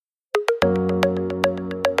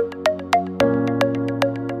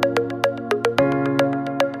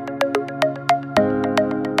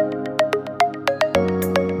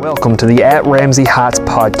welcome to the At Ramsey Heights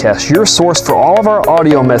podcast, your source for all of our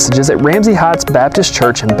audio messages at Ramsey Heights Baptist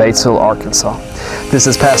Church in Batesville, Arkansas. This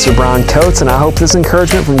is Pastor Brian Coates, and I hope this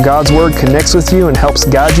encouragement from God's Word connects with you and helps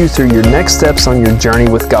guide you through your next steps on your journey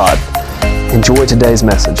with God. Enjoy today's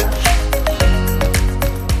message.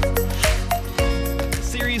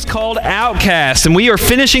 Called Outcast, and we are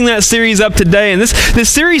finishing that series up today. And this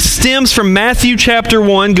series stems from Matthew chapter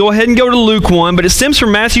 1. Go ahead and go to Luke 1, but it stems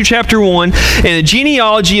from Matthew chapter 1 and the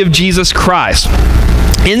genealogy of Jesus Christ.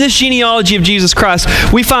 In this genealogy of Jesus Christ,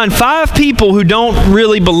 we find 5 people who don't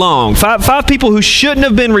really belong. Five people who shouldn't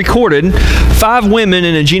have been recorded. 5 women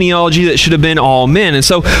in a genealogy that should have been all men. And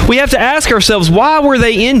so we have to ask ourselves, why were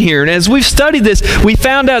they in here? And as we've studied this, we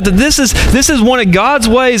found out that this is one of God's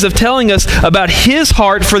ways of telling us about His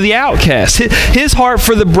heart for the outcast, His heart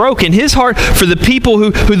for the broken, His heart for the people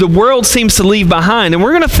who the world seems to leave behind. And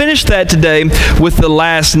we're going to finish that today with the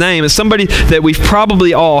last name. It's somebody that we've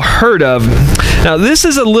probably all heard of. Now, this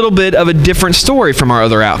is a little bit of a different story from our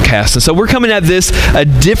other outcasts. And so we're coming at this a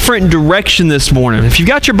different direction this morning. If you've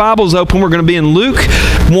got your Bibles open, we're going to be in Luke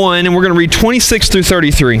 1, and we're going to read 26 through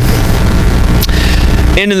 33.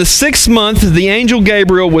 And in the 6th month, the angel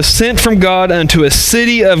Gabriel was sent from God unto a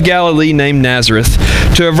city of Galilee named Nazareth,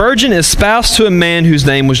 to a virgin espoused to a man whose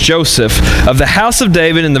name was Joseph, of the house of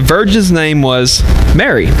David, and the virgin's name was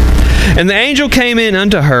Mary. And the angel came in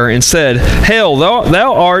unto her and said, Hail, thou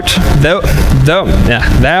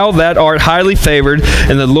that art highly favored,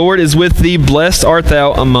 and the Lord is with thee, blessed art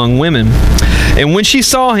thou among women. And when she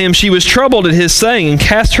saw him, she was troubled at his saying, and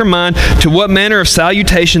cast her mind to what manner of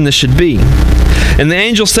salutation this should be. And the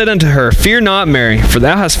angel said unto her, Fear not, Mary, for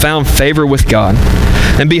thou hast found favor with God.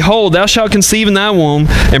 And behold, thou shalt conceive in thy womb,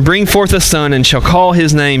 and bring forth a son, and shall call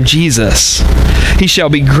his name Jesus. He shall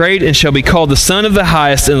be great, and shall be called the Son of the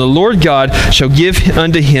Highest, and the Lord God shall give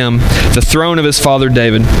unto him the throne of his father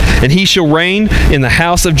David. And he shall reign in the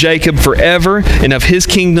house of Jacob forever, and of his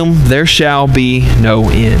kingdom there shall be no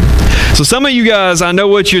end. So some of you guys, I know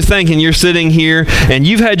what you're thinking. You're sitting here, and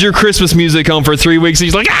you've had your Christmas music on for 3 weeks,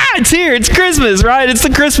 and you're like, it's here, it's Christmas, right? It's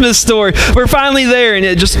the Christmas story. We're finally there, and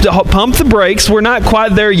it just pump the brakes. We're not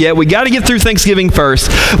quite there yet. We got to get through Thanksgiving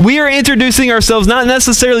first. We are introducing ourselves not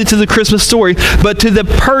necessarily to the Christmas story, but to the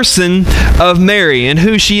person of Mary and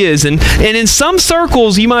who she is. And in some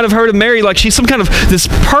circles, you might have heard of Mary like she's some kind of this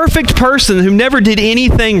perfect person who never did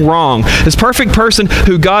anything wrong. This perfect person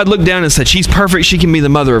who God looked down and said, she's perfect, she can be the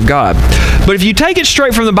mother of God. But if you take it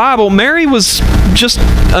straight from the Bible, Mary was just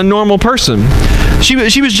a normal person. She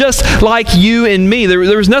was just like you and me. There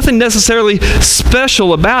was nothing necessarily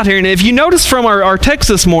special about her. And if you notice from our text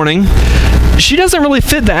this morning, she doesn't really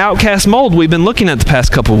fit the outcast mold we've been looking at the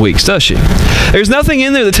past couple of weeks, does she? There's nothing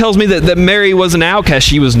in there that tells me that Mary was an outcast.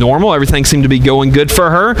 She was normal. Everything seemed to be going good for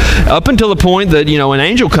her up until the point that, an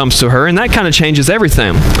angel comes to her, and that kind of changes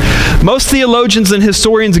everything. Most theologians and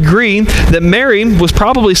historians agree that Mary was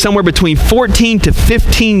probably somewhere between 14 to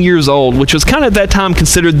 15 years old, which was kind of at that time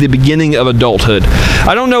considered the beginning of adulthood.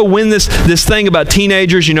 I don't know when this thing about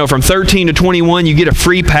teenagers, from 13 to 21, you get a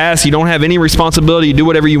free pass, you don't have any responsibility, you do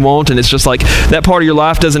whatever you want, and it's just like that part of your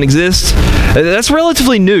life doesn't exist. That's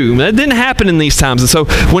relatively new. That didn't happen in these times. And so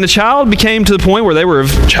when a child became to the point where they were of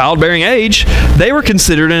childbearing age, they were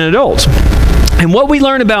considered an adult. And what we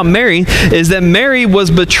learn about Mary is that Mary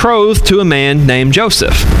was betrothed to a man named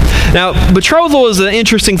Joseph. Now, betrothal is an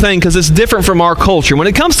interesting thing because it's different from our culture. When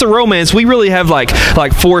it comes to romance, we really have like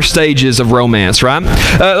 4 stages of romance, right?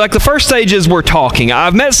 Like the first stage is we're talking.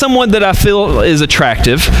 I've met someone that I feel is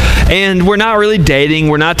attractive, and we're not really dating,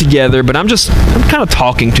 we're not together, but I'm kind of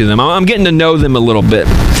talking to them. I'm getting to know them a little bit.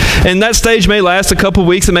 And that stage may last a couple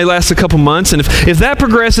weeks, it may last a couple months, and if that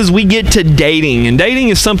progresses, we get to dating. And dating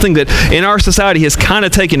is something that in our society has kind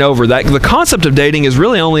of taken over. The concept of dating is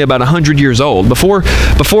really only about 100 years old. Before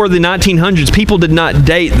the 1900s, people did not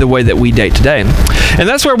date the way that we date today. And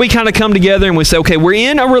that's where we kind of come together and we say, okay, we're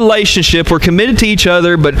in a relationship, we're committed to each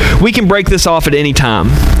other, but we can break this off at any time.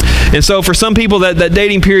 And so for some people, that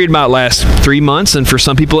dating period might last 3 months, and for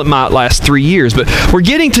some people it might last 3 years. But we're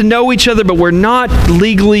getting to know each other, but we're not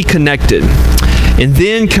legally connected. And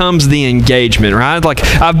then comes the engagement, right? Like,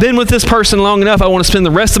 I've been with this person long enough, I want to spend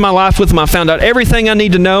the rest of my life with them. I found out everything I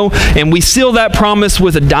need to know, and we seal that promise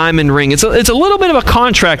with a diamond ring. It's a little bit of a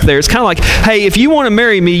contract there. It's kind of like, hey, if you want to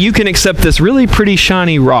marry me, you can accept this really pretty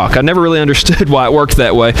shiny rock. I never really understood why it worked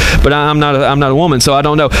that way, but I'm not a woman, so I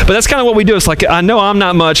don't know. But that's kind of what we do. It's like, I know I'm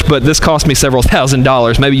not much, but this cost me several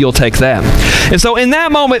 $1,000s. Maybe you'll take that. And so in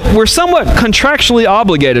that moment, we're somewhat contractually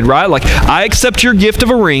obligated, right? Like, I accept your gift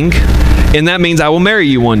of a ring, and that means I will marry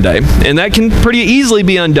you one day. And that can pretty easily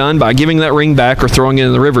be undone by giving that ring back or throwing it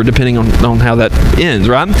in the river, depending on how that ends,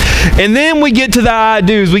 right? And then we get to the I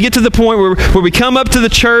do's. We get to the point where we come up to the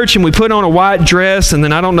church and we put on a white dress, and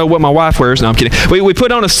then I don't know what my wife wears. No, I'm kidding. We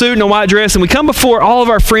put on a suit and a white dress, and we come before all of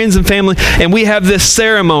our friends and family, and we have this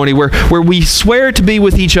ceremony where we swear to be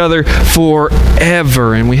with each other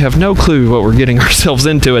forever, and we have no clue what we're getting ourselves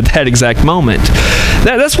into at that exact moment.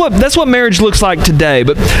 That's what marriage looks like today.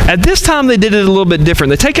 But at this time, they did it a little bit different.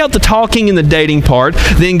 They take out the talking and the dating part.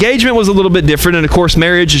 The engagement was a little bit different, and of course,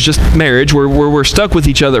 marriage is just marriage, where we're stuck with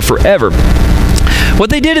each other forever. What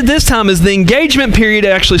they did at this time is the engagement period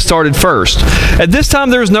actually started first. At this time,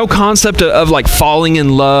 there was no concept of like falling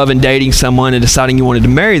in love and dating someone and deciding you wanted to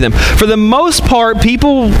marry them. For the most part,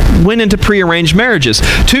 people went into prearranged marriages.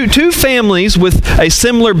 Two families with a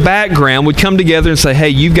similar background would come together and say, hey,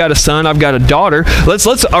 you've got a son, I've got a daughter.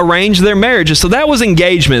 Let's arrange their marriages. So that was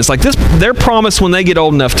engagement. It's like this, their promise when they get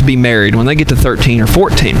old enough to be married, when they get to 13 or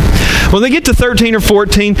 14. When they get to 13 or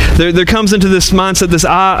 14, there comes into this mindset, this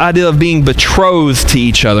idea of being betrothed to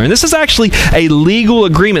each other. And this is actually a legal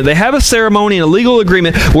agreement. They have a ceremony and a legal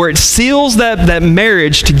agreement where it seals that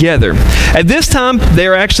marriage together. At this time, they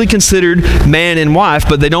are actually considered man and wife,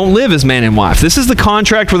 but they don't live as man and wife. This is the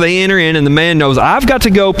contract where they enter in, and the man knows, I've got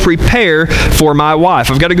to go prepare for my wife.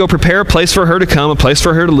 I've got to go prepare a place for her to come, a place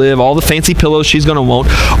for her to live, all the fancy pillows she's going to want,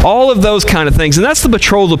 all of those kind of things. And that's the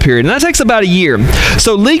betrothal period. And that takes about a year.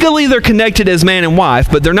 So legally, they're connected as man and wife,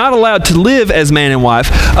 but they're not allowed to live as man and wife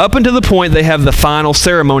up until the point they have the final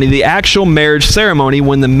ceremony, the actual marriage ceremony,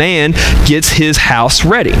 when the man gets his house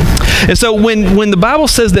ready. And so when the Bible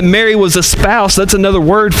says that Mary was a spouse, that's another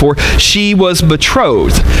word for she was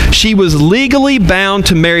betrothed. She was legally bound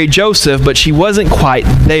to marry Joseph, but she wasn't quite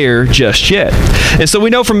there just yet. And so we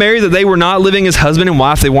know from Mary that they were not living as husband and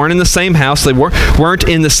wife. They weren't in the same house. They weren't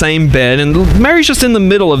in the same bed. And Mary's just in the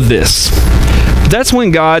middle of this. But that's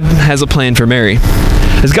when God has a plan for Mary.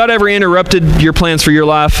 Has God ever interrupted your plans for your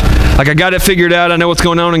life? Like, I got it figured out, I know what's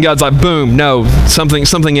going on, and God's like, boom, no,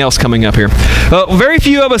 something else coming up here. Very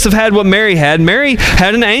few of us have had what Mary had. Mary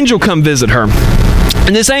had an angel come visit her.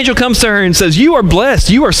 And this angel comes to her and says, you are blessed,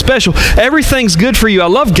 you are special, everything's good for you. I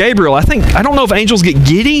love Gabriel. I don't know if angels get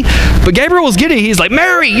giddy, but Gabriel was giddy. He's like,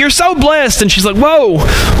 Mary, you're so blessed. And she's like, whoa,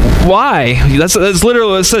 why? That's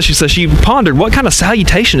literally what it says. She pondered, what kind of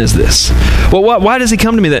salutation is this? Well, why does he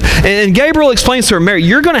come to me that? And Gabriel explains to her, Mary,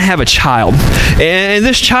 you're going to have a child. And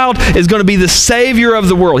this child is going to be the Savior of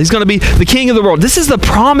the world. He's going to be the King of the world. This is the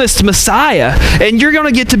promised Messiah. And you're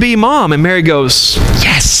going to get to be mom. And Mary goes,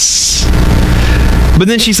 yes. But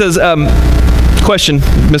then she says, question,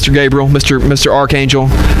 Mr. Gabriel, Mr. Archangel,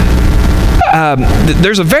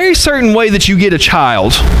 there's a very certain way that you get a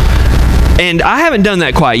child, and I haven't done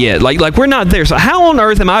that quite yet. Like we're not there. So how on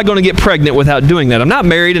earth am I going to get pregnant without doing that? I'm not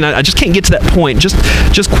married, and I just can't get to that point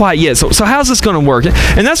just quite yet. So how's this going to work?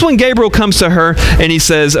 And that's when Gabriel comes to her, and he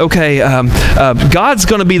says, okay, God's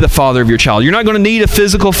going to be the father of your child. You're not going to need a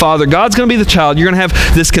physical father. God's going to be the child. You're going to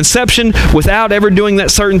have this conception without ever doing that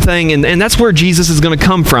certain thing, and that's where Jesus is going to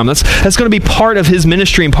come from. That's going to be part of his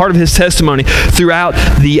ministry and part of his testimony throughout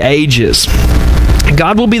the ages.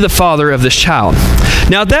 God will be the father of this child.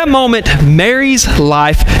 Now, at that moment, Mary's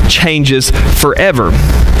life changes forever.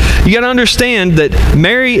 You got to understand that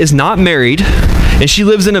Mary is not married, and she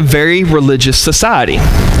lives in a very religious society.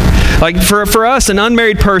 Like for us, an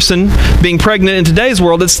unmarried person being pregnant in today's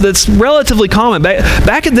world, that's relatively common.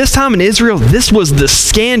 Back at this time in Israel, this was the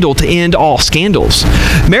scandal to end all scandals.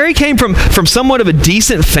 Mary came from somewhat of a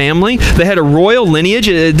decent family. They had a royal lineage.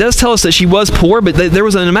 It does tell us that she was poor, but there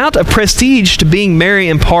was an amount of prestige to being Mary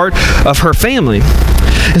and part of her family.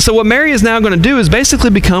 And so what Mary is now going to do is basically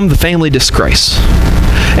become the family disgrace.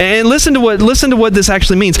 And listen to what this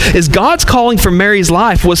actually means. Is God's calling for Mary's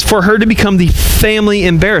life was for her to become the family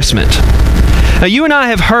embarrassment. Now, you and I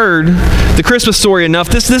have heard the Christmas story enough.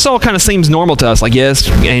 This all kind of seems normal to us. Like, yes,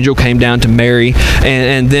 the angel came down to Mary,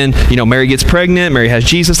 and then, Mary gets pregnant, Mary has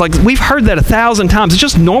Jesus. Like, we've heard that 1,000 times. It's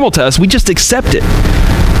just normal to us. We just accept it.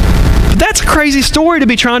 But that's a crazy story to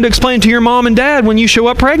be trying to explain to your mom and dad when you show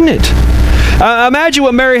up pregnant. Imagine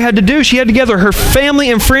what Mary had to do. She had to gather her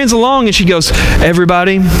family and friends along, and she goes,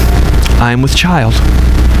 everybody, I am with child.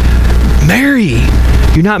 Mary,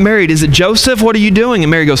 you're not married. Is it Joseph? What are you doing?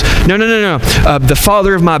 And Mary goes, no. The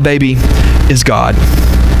father of my baby is God.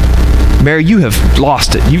 Mary, you have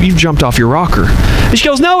lost it. You've jumped off your rocker. And she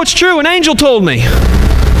goes, no, it's true. An angel told me.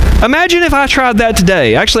 Imagine if I tried that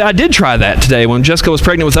today. Actually, I did try that today when Jessica was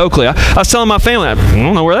pregnant with Oakley. I was telling my family, I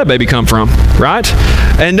don't know where that baby come from, right?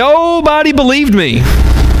 And nobody believed me.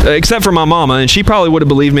 except for my mama, and she probably would have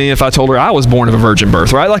believed me if I told her I was born of a virgin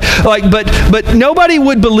birth, right? But nobody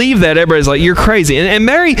would believe that. Everybody's like, you're crazy. And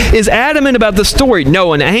Mary is adamant about the story.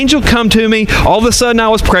 No, an angel come to me. All of a sudden I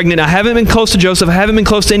was pregnant. I haven't been close to Joseph. I haven't been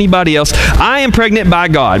close to anybody else. I am pregnant by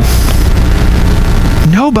God.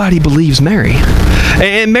 Nobody believes Mary.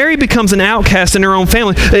 And Mary becomes an outcast in her own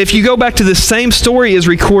family. If you go back to this same story is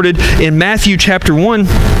recorded in Matthew chapter 1,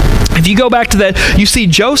 if you go back to that, you see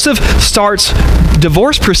Joseph starts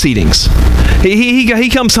divorce proceedings. He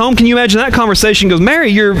comes home. Can you imagine that conversation? Goes, Mary,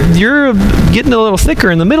 you're getting a little thicker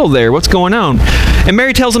in the middle there. What's going on? And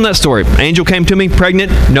Mary tells him that story. Angel came to me,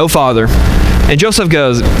 pregnant, no father. And Joseph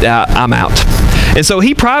goes, I'm out. And so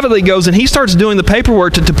he privately goes and he starts doing the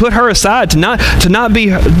paperwork to put her aside, to not be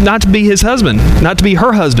his husband, not to be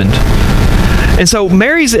her husband. And so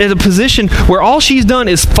Mary's at a position where all she's done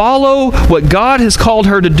is follow what God has called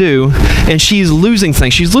her to do, and she's losing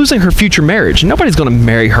things. She's losing her future marriage. Nobody's going to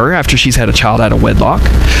marry her after she's had a child out of wedlock.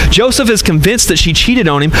 Joseph is convinced that she cheated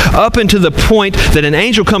on him up until the point that an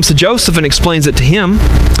angel comes to Joseph and explains it to him.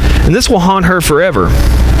 And this will haunt her forever.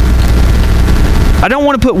 I don't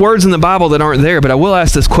want to put words in the Bible that aren't there, but I will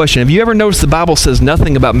ask this question. Have you ever noticed the Bible says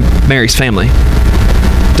nothing about Mary's family?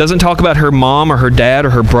 It doesn't talk about her mom or her dad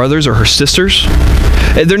or her brothers or her sisters.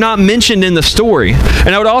 They're not mentioned in the story. And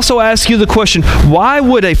I would also ask you the question, why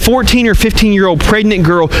would a 14 or 15-year-old pregnant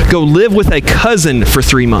girl go live with a cousin for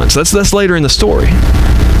 3 months? That's later in the story.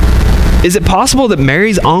 Is it possible that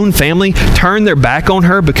Mary's own family turned their back on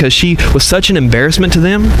her because she was such an embarrassment to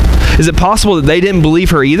them? Is it possible that they didn't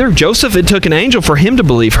believe her either? Joseph, it took an angel for him to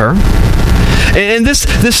believe her. And this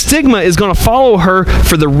stigma is going to follow her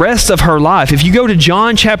for the rest of her life. If you go to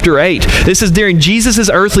John chapter 8, this is during Jesus'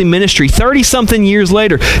 earthly ministry, 30-something years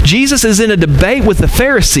later. Jesus is in a debate with the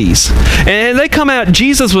Pharisees. And they come out,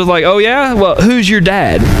 Jesus was like, oh yeah? Well, who's your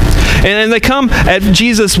dad? And they come at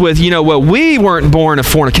Jesus with, well, we weren't born of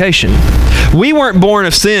fornication. We weren't born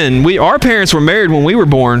of sin. Our parents were married when we were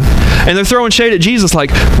born. And they're throwing shade at Jesus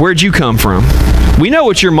like, where'd you come from? We know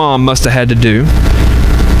what your mom must have had to do.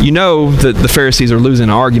 You know that the Pharisees are losing an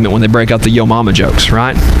argument when they break out the yo mama jokes,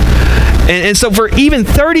 right? And so for even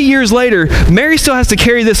 30 years later, Mary still has to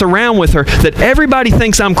carry this around with her, that everybody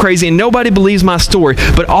thinks I'm crazy and nobody believes my story.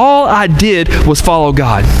 But all I did was follow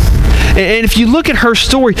God. And if you look at her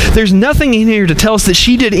story, there's nothing in here to tell us that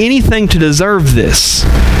she did anything to deserve this.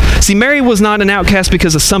 See, Mary was not an outcast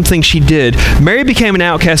because of something she did. Mary became an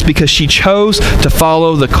outcast because she chose to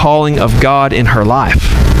follow the calling of God in her life.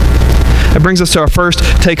 That brings us to our first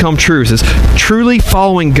take-home truth, is truly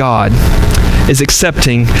following God is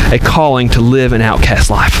accepting a calling to live an outcast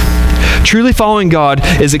life. Truly following God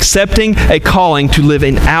is accepting a calling to live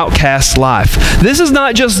an outcast life. This is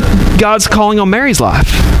not just God's calling on Mary's life.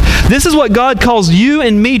 This is what God calls you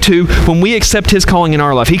and me to when we accept His calling in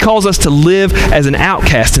our life. He calls us to live as an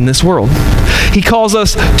outcast in this world. He calls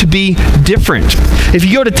us to be different. If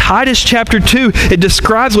you go to Titus chapter 2, it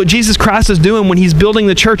describes what Jesus Christ is doing when He's building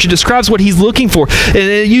the church. It describes what He's looking for. And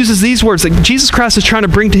it uses these words, like Jesus Christ is trying to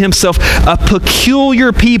bring to Himself a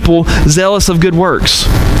peculiar people zealous of good works.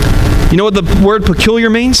 You know what the word peculiar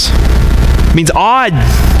means? It means odd.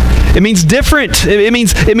 It means different. It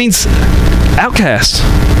means outcast.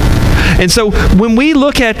 And so when we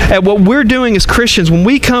look at what we're doing as Christians, when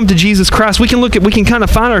we come to Jesus Christ, we can kind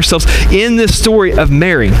of find ourselves in this story of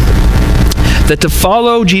Mary. That to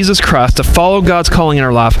follow Jesus Christ, to follow God's calling in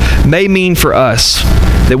our life, may mean for us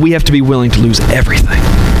that we have to be willing to lose everything.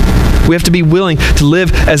 We have to be willing to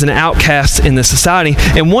live as an outcast in this society.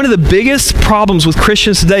 And one of the biggest problems with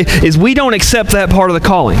Christians today is we don't accept that part of the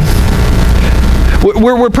calling.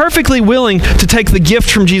 We're perfectly willing to take the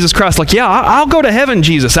gift from Jesus Christ. Like, yeah, I'll go to heaven,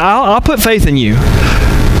 Jesus. I'll put faith in you.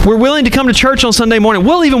 We're willing to come to church on Sunday morning.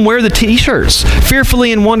 We'll even wear the t-shirts,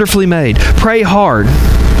 fearfully and wonderfully made. Pray hard.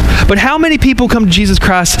 But how many people come to Jesus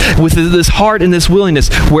Christ with this heart and this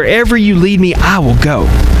willingness? Wherever you lead me, I will go.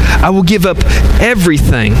 I will give up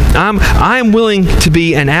everything. I am willing to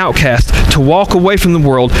be an outcast, to walk away from the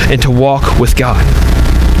world and to walk with God.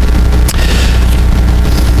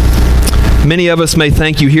 Many of us may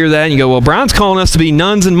think you hear that and you go, well, Brian's calling us to be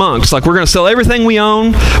nuns and monks. Like, we're going to sell everything we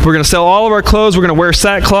own. We're going to sell all of our clothes. We're going to wear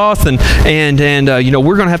sackcloth and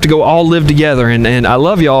we're going to have to go all live together. And I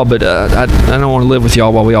love y'all, but I don't want to live with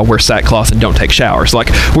y'all while we all wear sackcloth and don't take showers. Like,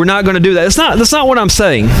 we're not going to do that. That's not what I'm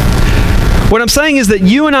saying. What I'm saying is that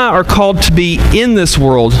you and I are called to be in this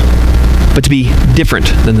world, but to be different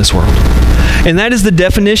than this world. And that is the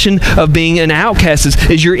definition of being an outcast,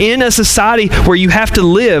 is you're in a society where you have to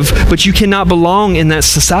live, but you cannot belong in that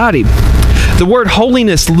society. The word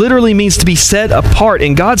holiness literally means to be set apart,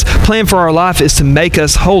 and God's plan for our life is to make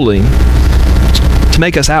us holy. to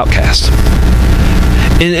make us outcasts.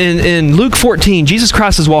 In Luke 14, Jesus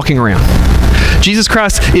Christ is walking around. Jesus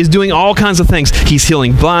Christ is doing all kinds of things. He's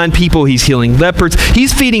healing blind people. He's healing leopards.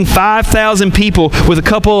 He's feeding 5,000 people with a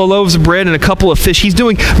couple of loaves of bread and a couple of fish. He's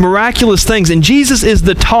doing miraculous things. And Jesus is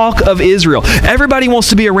the talk of Israel. Everybody wants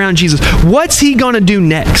to be around Jesus. What's he going to do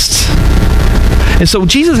next? And so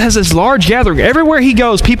Jesus has this large gathering. Everywhere he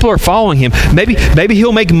goes, people are following him. Maybe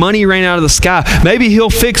he'll make money rain out of the sky. Maybe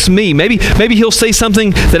he'll fix me. Maybe he'll say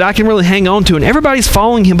something that I can really hang on to. And everybody's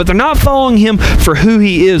following him, but they're not following him for who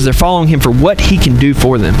he is. They're following him for what he can do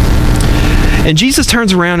for them. And Jesus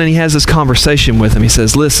turns around and he has this conversation with them. He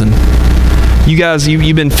says, listen, you guys,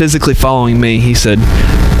 you've been physically following me. He said,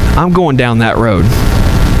 I'm going down that road.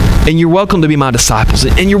 And you're welcome to be my disciples.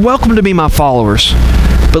 And you're welcome to be my followers.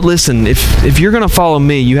 But listen, if you're going to follow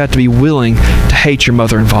me, you have to be willing to hate your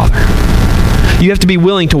mother and father. You have to be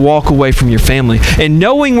willing to walk away from your family. And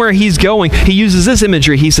knowing where he's going, he uses this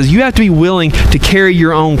imagery. He says, you have to be willing to carry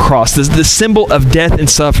your own cross, the symbol of death and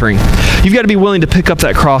suffering. You've got to be willing to pick up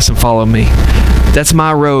that cross and follow me. That's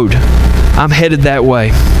my road. I'm headed that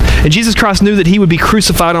way. And Jesus Christ knew that he would be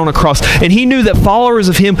crucified on a cross. And he knew that followers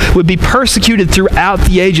of him would be persecuted throughout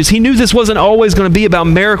the ages. He knew this wasn't always going to be about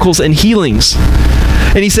miracles and healings.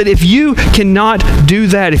 And he said, if you cannot do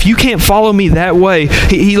that, if you can't follow me that way,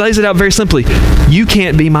 he lays it out very simply, you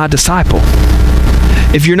can't be my disciple.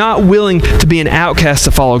 If you're not willing to be an outcast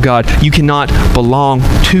to follow God, you cannot belong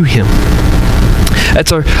to him.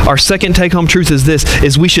 That's our second take-home truth is this,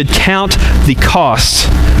 is we should count the cost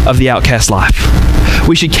of the outcast life.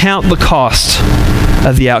 We should count the cost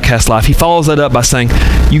of the outcast life. He follows that up by saying,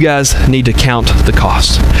 you guys need to count the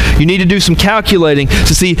cost. You need to do some calculating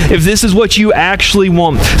to see if this is what you actually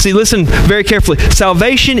want. See, listen very carefully.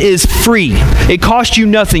 Salvation is free. It costs you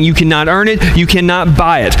nothing. You cannot earn it. You cannot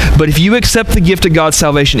buy it. But if you accept the gift of God's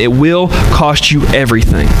salvation, it will cost you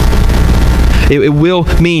everything. It will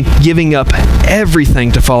mean giving up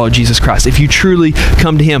everything to follow Jesus Christ. If you truly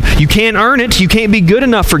come to him, you can't earn it. You can't be good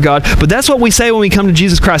enough for God. But that's what we say when we come to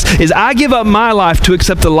Jesus Christ, is I give up my life to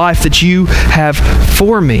accept the life that you have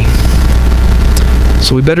for me.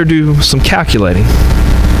 So we better do some calculating.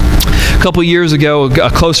 A couple years ago,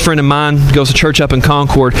 a close friend of mine goes to church up in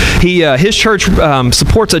Concord. His church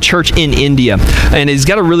supports a church in India, and he's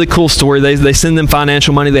got a really cool story. They send them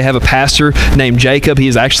financial money. They have a pastor named Jacob. He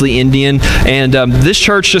is actually Indian, and this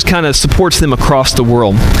church just kind of supports them across the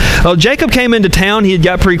world. Well, Jacob came into town. He had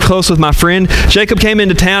got pretty close with my friend. Jacob came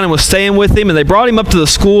into town and was staying with him, and they brought him up to the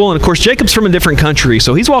school, and of course, Jacob's from a different country,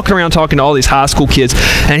 so he's walking around talking to all these high school kids,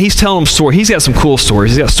 and he's telling them stories. He's got some cool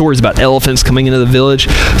stories. He's got stories about elephants coming into the village,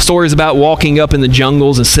 stories about walking up in the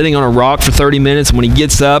jungles and sitting on a rock for 30 minutes. And when he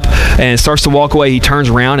gets up and starts to walk away, he turns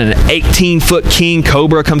around and an 18-foot king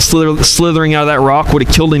cobra comes slithering out of that rock. Would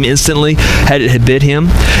have killed him instantly had it had bit him.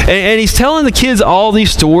 And he's telling the kids all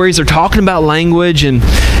these stories. They're talking about language, and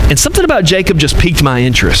something about Jacob just piqued my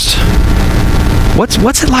interest.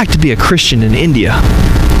 What's it like to be a Christian in India?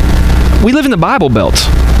 We live in the Bible Belt.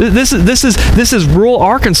 This is rural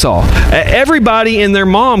Arkansas. Everybody and their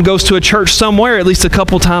mom goes to a church somewhere at least a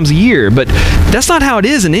couple times a year, but that's not how it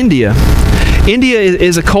is in India. India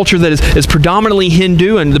is a culture that is predominantly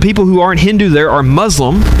Hindu, and the people who aren't Hindu there are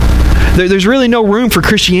Muslim. There's really no room for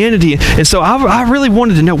Christianity, and so I really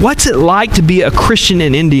wanted to know, what's it like to be a Christian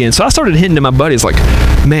in India? And so I started hinting to my buddies, like,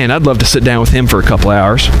 man, I'd love to sit down with him for a couple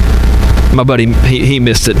hours. My buddy, he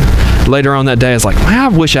missed it. Later on that day, I was like, man, I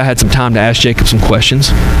wish I had some time to ask Jacob some questions.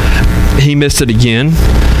 He missed it again.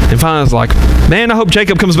 And finally, I was like, man, I hope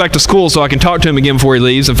Jacob comes back to school so I can talk to him again before he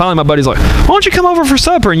leaves. And finally, my buddy's like, why don't you come over for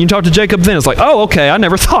supper and you talk to Jacob then? It's like, oh, okay, I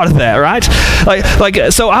never thought of that, right?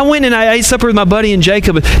 So I went and I ate supper with my buddy and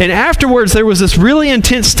Jacob. And afterwards, there was this really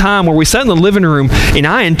intense time where we sat in the living room and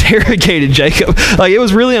I interrogated Jacob. It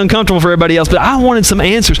was really uncomfortable for everybody else, but I wanted some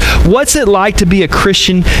answers. What's it like to be a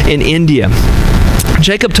Christian in India?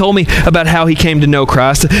 Jacob told me about how he came to know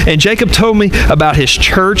Christ, and Jacob told me about his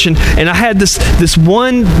church, and I had this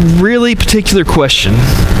one really particular question.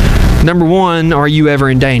 Number one, are you ever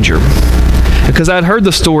in danger? Because I'd heard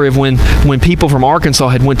the story of when people from Arkansas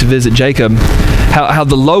had went to visit Jacob, how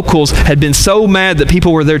the locals had been so mad that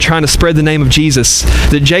people were there trying to spread the name of Jesus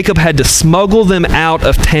that Jacob had to smuggle them out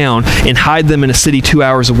of town and hide them in a city 2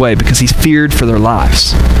 hours away because he feared for their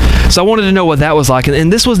lives. So I wanted to know what that was like,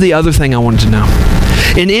 and this was the other thing I wanted to know.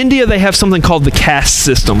 In India, they have something called the caste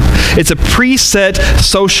system. It's a preset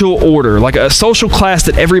social order, like a social class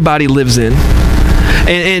that everybody lives in.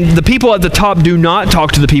 And the people at the top do not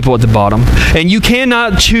talk to the people at the bottom. And you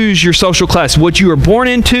cannot choose your social class. What you are born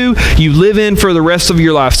into, you live in for the rest of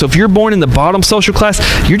your life. So if you're born in the bottom social class,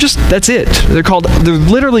 that's it. They're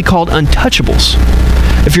literally called untouchables.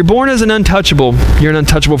 If you're born as an untouchable, you're an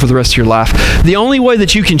untouchable for the rest of your life. The only way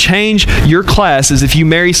that you can change your class is if you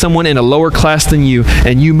marry someone in a lower class than you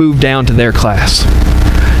and you move down to their class.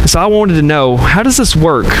 So I wanted to know, how does this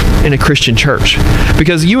work in a Christian church?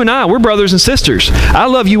 Because you and I, we're brothers and sisters. I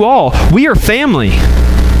love you all. We are family.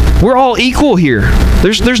 We're all equal here.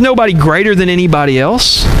 There's nobody greater than anybody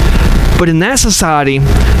else. But in that society,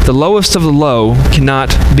 the lowest of the low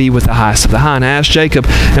cannot be with the highest of the high. And I asked Jacob,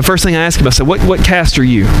 and first thing I asked him, I said, what caste are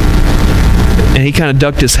you? And he kind of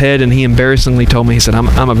ducked his head, and he embarrassingly told me, he said,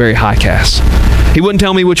 I'm a very high caste. He wouldn't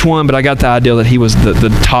tell me which one, but I got the idea that he was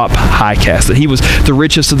the top high caste, that he was the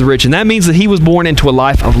richest of the rich. And that means that he was born into a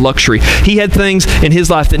life of luxury. He had things in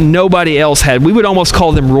his life that nobody else had. We would almost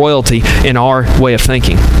call them royalty in our way of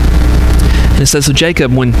thinking. And it says, so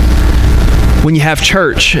Jacob, when you have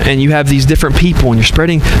church and you have these different people and you're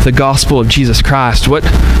spreading the gospel of Jesus Christ, what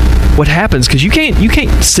happens? Because you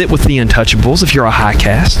can't sit with the untouchables if you're a high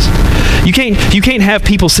caste. You can't have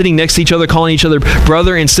people sitting next to each other calling each other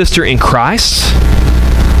brother and sister in Christ.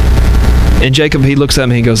 And Jacob, he looks at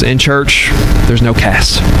me and goes, in church, there's no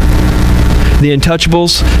caste. The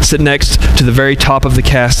untouchables sit next to the very top of the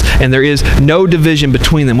caste, and there is no division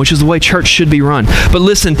between them, which is the way church should be run. But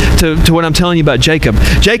listen to what I'm telling you about Jacob.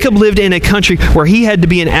 Jacob lived in a country where he had to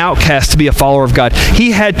be an outcast to be a follower of God.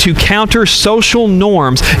 He had to counter social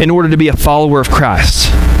norms in order to be a follower of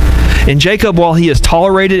Christ. And Jacob, while he is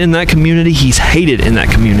tolerated in that community, he's hated in that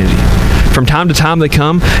community. From time to time, they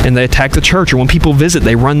come and they attack the church, or when people visit,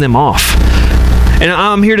 they run them off. And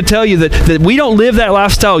I'm here to tell you that we don't live that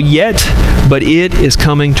lifestyle yet, but it is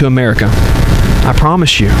coming to America. I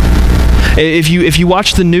promise you. If you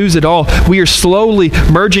watch the news at all, we are slowly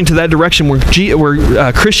merging to that direction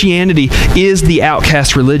where Christianity is the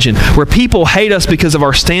outcast religion, where people hate us because of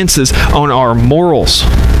our stances on our morals.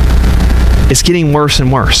 It's getting worse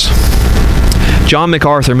and worse. John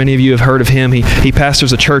MacArthur, many of you have heard of him. He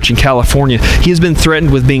pastors a church in California. He has been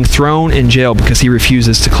threatened with being thrown in jail because he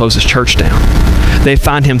refuses to close his church down. They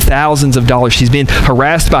fined him thousands of dollars. He's been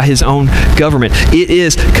harassed by his own government. It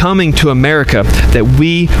is coming to America that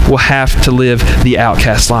we will have to live the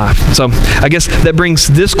outcast life. So I guess that brings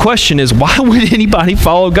this question is, why would anybody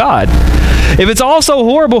follow God? If it's all so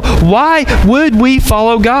horrible, why would we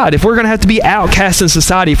follow God? If we're going to have to be outcast in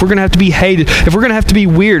society, if we're going to have to be hated, if we're going to have to be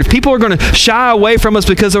weird, if people are going to shy away from us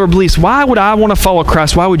because of our beliefs, why would I want to follow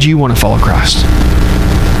Christ? Why would you want to follow Christ?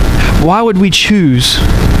 Why would we choose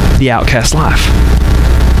the outcast life?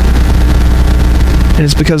 And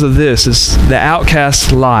it's because of this. The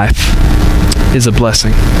outcast life is a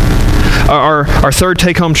blessing. Our third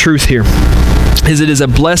take-home truth here is it is a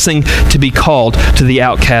blessing to be called to the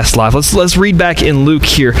outcast life. Let's read back in Luke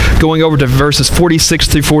here, going over to verses 46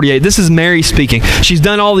 through 48. This is Mary speaking. She's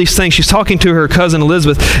done all these things. She's talking to her cousin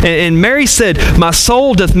Elizabeth. And Mary said, "My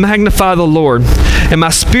soul doth magnify the Lord, and my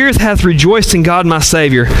spirit hath rejoiced in God my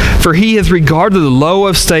Savior, for he hath regarded the low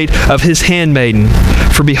estate of his handmaiden.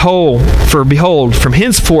 For behold, from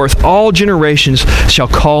henceforth all generations shall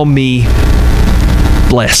call me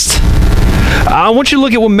blessed." I want you to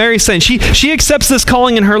look at what Mary's saying. She accepts this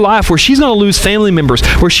calling in her life where she's going to lose family members,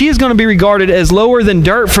 where she is going to be regarded as lower than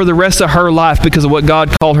dirt for the rest of her life because of what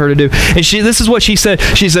God called her to do. And this is what she said.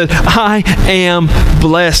 She said, "I am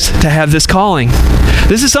blessed to have this calling.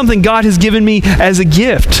 This is something God has given me as a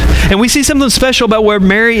gift." And we see something special about where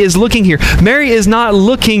Mary is looking here. Mary is not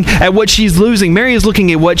looking at what she's losing. Mary is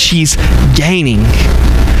looking at what she's gaining.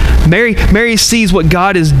 Mary sees what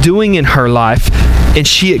God is doing in her life, and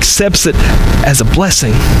she accepts it as a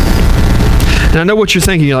blessing. And I know what you're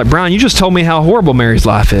thinking. You're like, "Brian, you just told me how horrible Mary's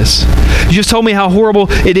life is. You just told me how horrible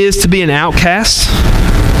it is to be an outcast.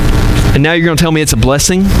 And now you're going to tell me it's a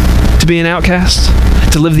blessing to be an outcast?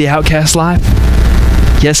 To live the outcast life?"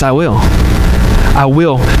 Yes, I will. I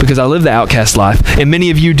will, because I live the outcast life. And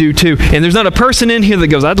many of you do too. And there's not a person in here that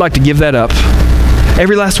goes, "I'd like to give that up."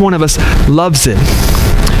 Every last one of us loves it.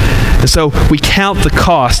 And so we count the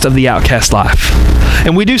cost of the outcast life.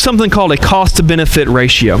 And we do something called a cost-to-benefit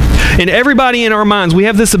ratio. And everybody in our minds, we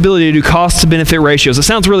have this ability to do cost-to-benefit ratios. It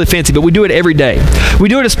sounds really fancy, but we do it every day. We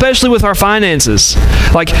do it especially with our finances.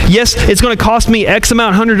 Like, yes, it's going to cost me X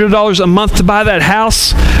amount, hundreds of dollars a month to buy that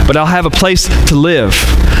house, but I'll have a place to live.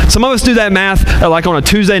 Some of us do that math like on a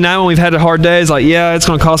Tuesday night when we've had a hard day. It's like, yeah, it's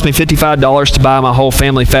going to cost me $55 to buy my whole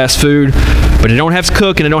family fast food, but I don't have to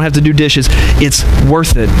cook and I don't have to do dishes. It's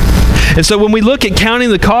worth it. And so when we look at counting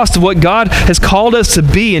the cost of what God has called us us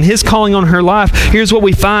to be and His calling on her life, here's what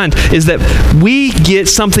we find is that we get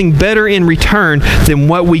something better in return than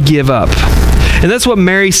what we give up. And that's what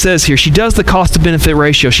Mary says here. She does the cost to benefit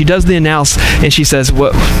ratio. She does the analysis, and she says,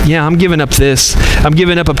 well, yeah, I'm giving up this. I'm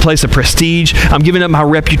giving up a place of prestige. I'm giving up my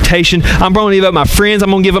reputation. I'm going to give up my friends. I'm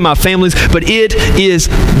going to give up my families, but it is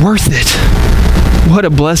worth it. What a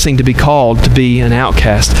blessing to be called to be an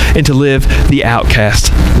outcast and to live the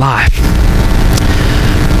outcast life.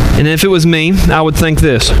 And if it was me, I would think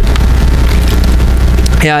this.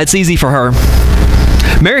 Yeah, it's easy for her.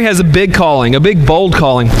 Mary has a big calling, a big, bold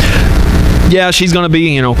calling. Yeah, she's going to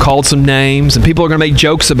be, called some names, and people are going to make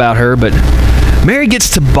jokes about her, but Mary gets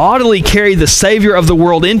to bodily carry the Savior of the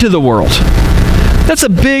world into the world. That's a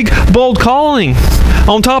big, bold calling.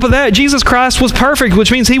 On top of that, Jesus Christ was perfect,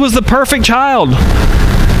 which means He was the perfect child.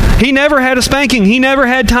 He never had a spanking. He never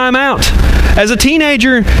had time out. As a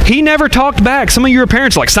teenager, he never talked back. Some of your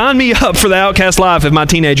parents are like, sign me up for the outcast life if my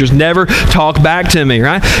teenagers never talk back to me,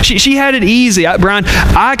 right? She had it easy. Brian,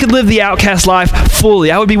 I could live the outcast life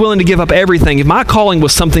fully. I would be willing to give up everything if my calling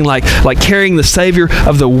was something like carrying the Savior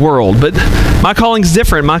of the world. But my calling's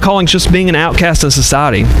different. My calling's just being an outcast in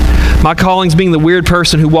society. My calling's being the weird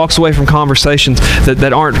person who walks away from conversations that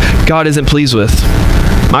God isn't pleased with.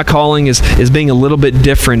 My calling is being a little bit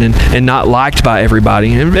different and not liked by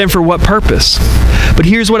everybody. And for what purpose? But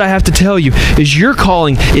here's what I have to tell you, is your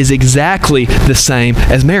calling is exactly the same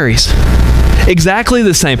as Mary's. Exactly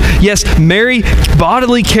the same. Yes, Mary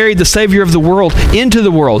bodily carried the Savior of the world into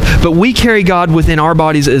the world, but we carry God within our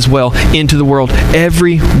bodies as well into the world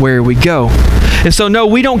everywhere we go. And so, no,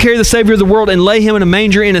 we don't carry the Savior of the world and lay Him in a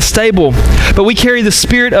manger in a stable, but we carry the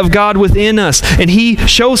Spirit of God within us, and He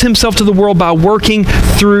shows Himself to the world by working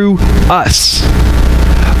through us.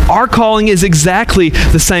 Our calling is exactly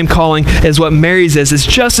the same calling as what Mary's is. It's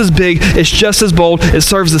just as big, it's just as bold, it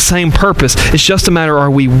serves the same purpose. It's just a matter, are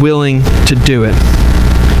we willing to do it?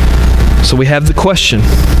 So we have the question,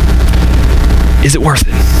 is it worth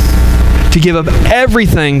it to give up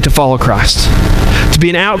everything to follow Christ? To be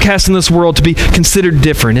an outcast in this world, to be considered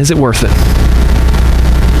different, is it worth it?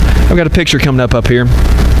 I've got a picture coming up here.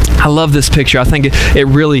 I love this picture. I think it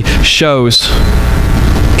really shows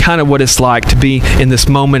kind of what it's like to be in this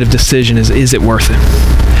moment of decision. Is it worth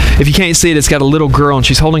it? If you can't see it, it's got a little girl, and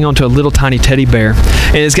she's holding on to a little tiny teddy bear.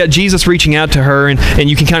 And it's got Jesus reaching out to her, and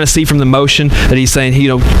you can kind of see from the motion that He's saying,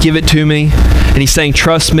 give it to me. And He's saying,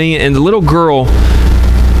 trust me. And the little girl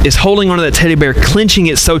is holding onto that teddy bear, clenching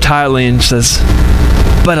it so tightly, and says,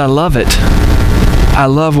 but I love it. I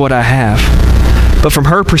love what I have. But from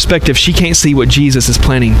her perspective, she can't see what Jesus is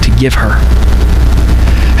planning to give her.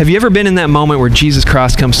 Have you ever been in that moment where Jesus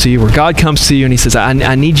Christ comes to you, where God comes to you and He says, I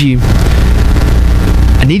need you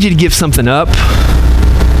to give something up,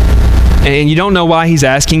 and you don't know why He's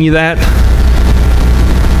asking you that,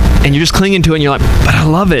 and you're just clinging to it, and you're like, but I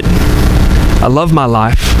love it. I love my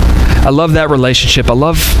life. I love that relationship. I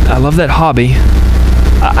love that hobby.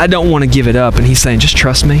 I don't want to give it up. And He's saying, just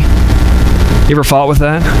trust me. You ever fought with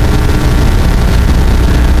that?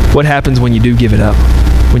 What happens when you do give it up?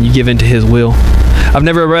 When you give in to His will? I've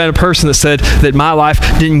never read a person that said that my life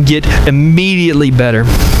didn't get immediately better.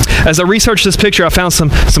 As I researched this picture, I found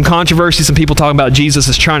some controversy. Some people talking about Jesus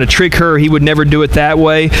as trying to trick her. He would never do it that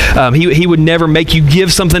way. He would never make you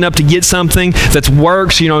give something up to get something that's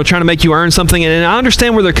works, trying to make you earn something. And I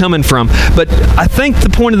understand where they're coming from. But I think the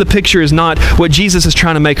point of the picture is not what Jesus is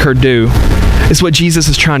trying to make her do. It's what Jesus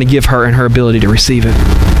is trying to give her and her ability to receive it.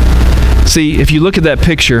 See, if you look at that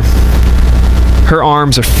picture, her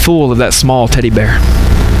arms are full of that small teddy bear.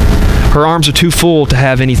 Her arms are too full to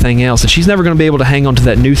have anything else, and she's never going to be able to hang on to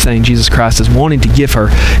that new thing Jesus Christ is wanting to give her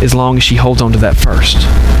as long as she holds on to that first.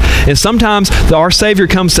 And sometimes our Savior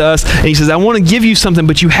comes to us and He says, I want to give you something,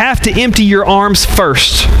 but you have to empty your arms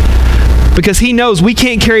first. Because He knows we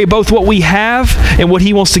can't carry both what we have and what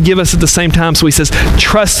He wants to give us at the same time. So He says,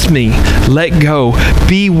 trust me, let go,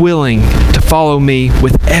 be willing to follow me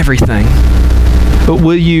with everything. But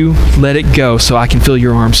will you let it go so I can fill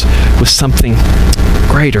your arms with something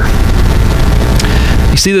greater?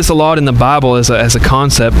 You see this a lot in the Bible as a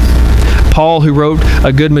concept. Paul, who wrote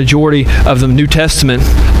a good majority of the New Testament,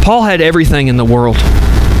 Paul had everything in the world.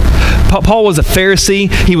 Paul was a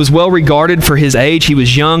Pharisee. He was well regarded for his age. He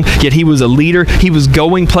was young, yet he was a leader. He was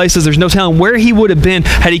going places. There's no telling where he would have been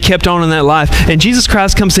had he kept on in that life. And Jesus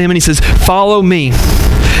Christ comes to him and He says, follow me.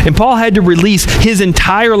 And Paul had to release his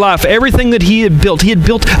entire life, everything that he had built. He had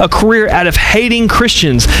built a career out of hating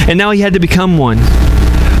Christians, and now he had to become one.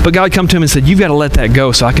 But God come to him and said, you've got to let that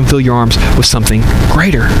go so I can fill your arms with something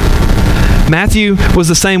greater. Matthew was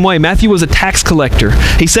the same way. Matthew was a tax collector.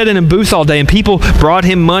 He sat in a booth all day, and people brought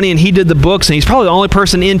him money, and he did the books, and he's probably the only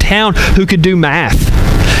person in town who could do math.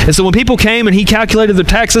 And so when people came and he calculated their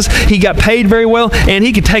taxes, he got paid very well, and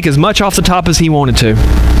he could take as much off the top as he wanted to.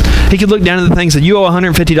 He could look down at the thing and say, you owe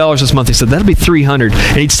 $150 this month. He said, that'll be $300.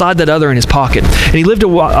 And he'd slide that other in his pocket. And he lived a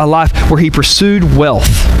life where he pursued wealth.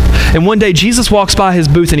 And one day Jesus walks by his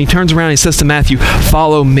booth and he turns around and he says to Matthew,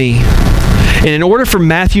 follow me. And in order for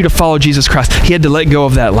Matthew to follow Jesus Christ, he had to let go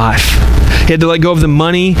of that life. He had to let go of the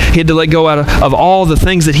money. He had to let go of all the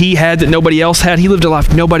things that he had that nobody else had. He lived a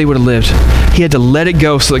life nobody would have lived. He had to let it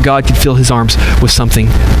go so that God could fill his arms with something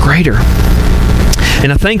greater.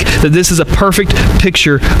 And I think that this is a perfect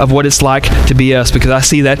picture of what it's like to be us, because I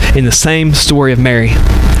see that in the same story of Mary.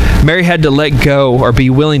 Mary had to let go, or be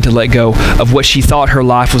willing to let go, of what she thought her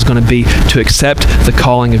life was going to be to accept the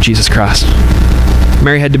calling of Jesus Christ.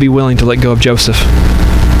 Mary had to be willing to let go of Joseph.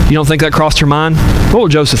 You don't think that crossed her mind? What will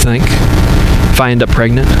Joseph think if I end up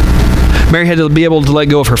pregnant? Mary had to be able to let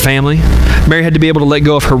go of her family. Mary had to be able to let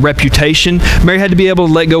go of her reputation. Mary had to be able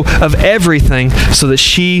to let go of everything so that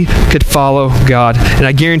she could follow God. And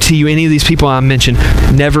I guarantee you, any of these people I mentioned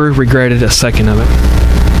never regretted a second of it.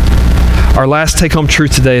 Our last take-home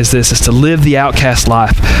truth today is this, is to live the outcast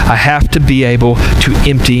life. I have to be able to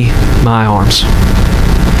empty my arms.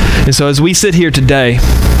 And so as we sit here today,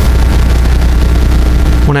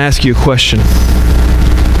 I want to ask you a question.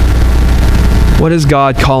 What is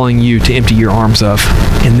God calling you to empty your arms of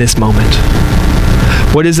in this moment?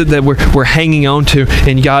 What is it that we're hanging on to,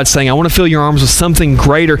 and God's saying, I want to fill your arms with something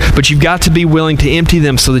greater, but you've got to be willing to empty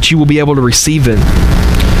them so that you will be able to receive it.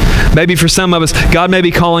 Maybe for some of us, God may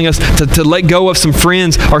be calling us to let go of some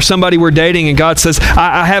friends or somebody we're dating, and God says,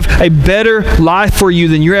 I have a better life for you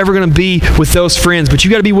than you're ever going to be with those friends, but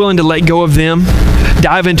you've got to be willing to let go of them,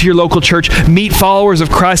 dive into your local church, meet followers of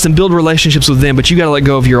Christ, and build relationships with them, but you've got to let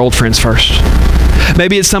go of your old friends first.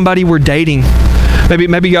 Maybe it's somebody we're dating.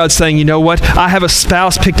 Maybe God's saying, you know what? I have a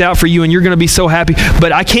spouse picked out for you and you're going to be so happy,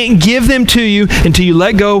 but I can't give them to you until you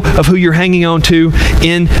let go of who you're hanging on to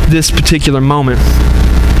in this particular moment.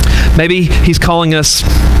 Maybe he's calling us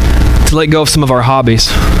to let go of some of our hobbies.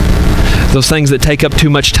 Those things that take up too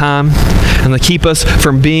much time and that keep us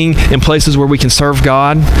from being in places where we can serve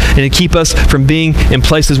God, and to keep us from being in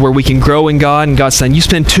places where we can grow in God. And God's saying, you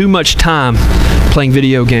spend too much time playing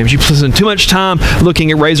video games. You spend too much time looking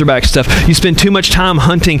at Razorback stuff. You spend too much time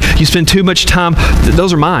hunting. You spend too much time.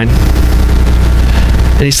 Those are mine.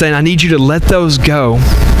 And he's saying, I need you to let those go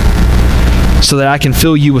so that I can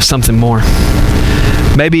fill you with something more.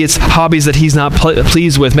 Maybe it's hobbies that he's not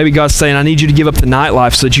pleased with. Maybe God's saying, I need you to give up the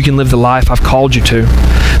nightlife so that you can live the life I've called you to.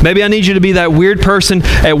 Maybe I need you to be that weird person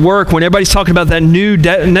at work when everybody's talking about that new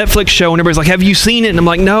Netflix show and everybody's like, have you seen it? And I'm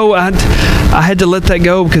like, no, I had to let that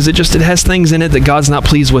go because it has things in it that God's not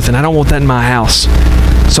pleased with, and I don't want that in my house.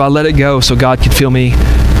 So I let it go so God could fill me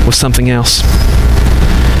with something else.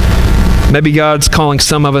 Maybe God's calling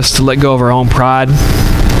some of us to let go of our own pride.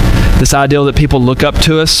 This idea that people look up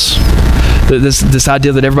to us. This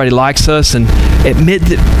idea that everybody likes us, and admit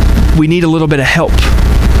that we need a little bit of help.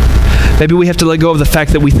 Maybe we have to let go of the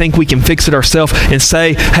fact that we think we can fix it ourselves and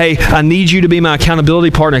say, hey, I need you to be my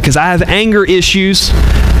accountability partner because I have anger issues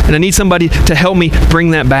and I need somebody to help me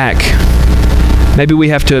bring that back. Maybe we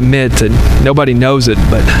have to admit that nobody knows it,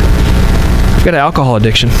 but I've got an alcohol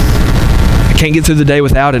addiction. I can't get through the day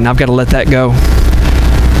without it, and I've got to let that go.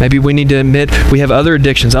 Maybe we need to admit we have other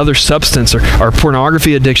addictions, other substance or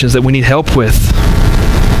pornography addictions that we need help with.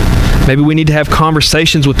 Maybe we need to have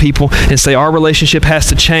conversations with people and say our relationship has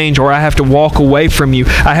to change, or I have to walk away from you.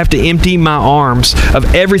 I have to empty my arms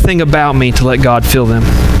of everything about me to let God fill them.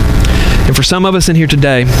 And for some of us in here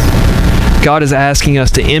today, God is asking us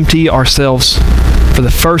to empty ourselves for the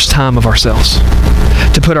first time of ourselves.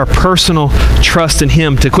 To put our personal trust in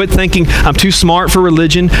Him, to quit thinking I'm too smart for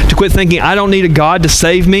religion, to quit thinking I don't need a God to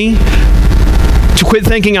save me, to quit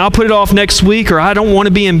thinking I'll put it off next week, or I don't want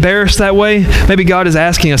to be embarrassed that way. Maybe God is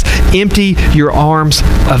asking us, empty your arms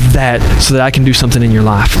of that so that I can do something in your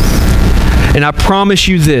life. And I promise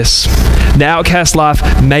you this, the outcast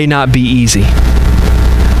life may not be easy,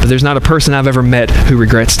 but there's not a person I've ever met who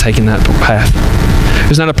regrets taking that path.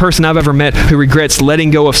 There's not a person I've ever met who regrets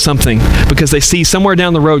letting go of something because they see somewhere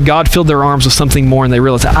down the road God filled their arms with something more, and they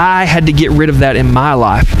realize I had to get rid of that in my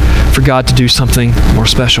life for God to do something more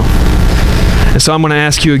special. And so I'm going to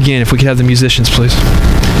ask you again, if we could have the musicians, please.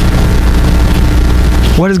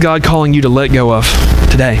 What is God calling you to let go of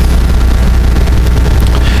today?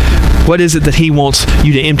 What is it that He wants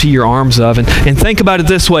you to empty your arms of? And think about it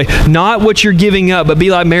this way, not what you're giving up, but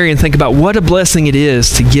be like Mary and think about what a blessing it is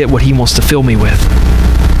to get what He wants to fill me with.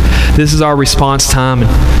 This is our response time. And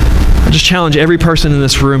I just challenge every person in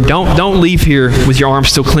this room, don't leave here with your arms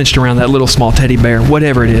still clenched around that little small teddy bear,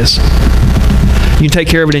 whatever it is. You can take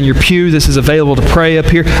care of it in your pew. This is available to pray up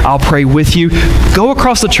here. I'll pray with you. Go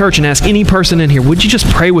across the church and ask any person in here, would you just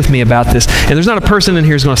pray with me about this? And there's not a person in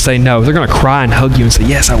here who's going to say no. They're going to cry and hug you and say,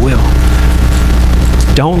 yes, I will.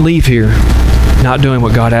 Don't leave here not doing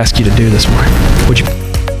what God asked you to do this morning. Would you?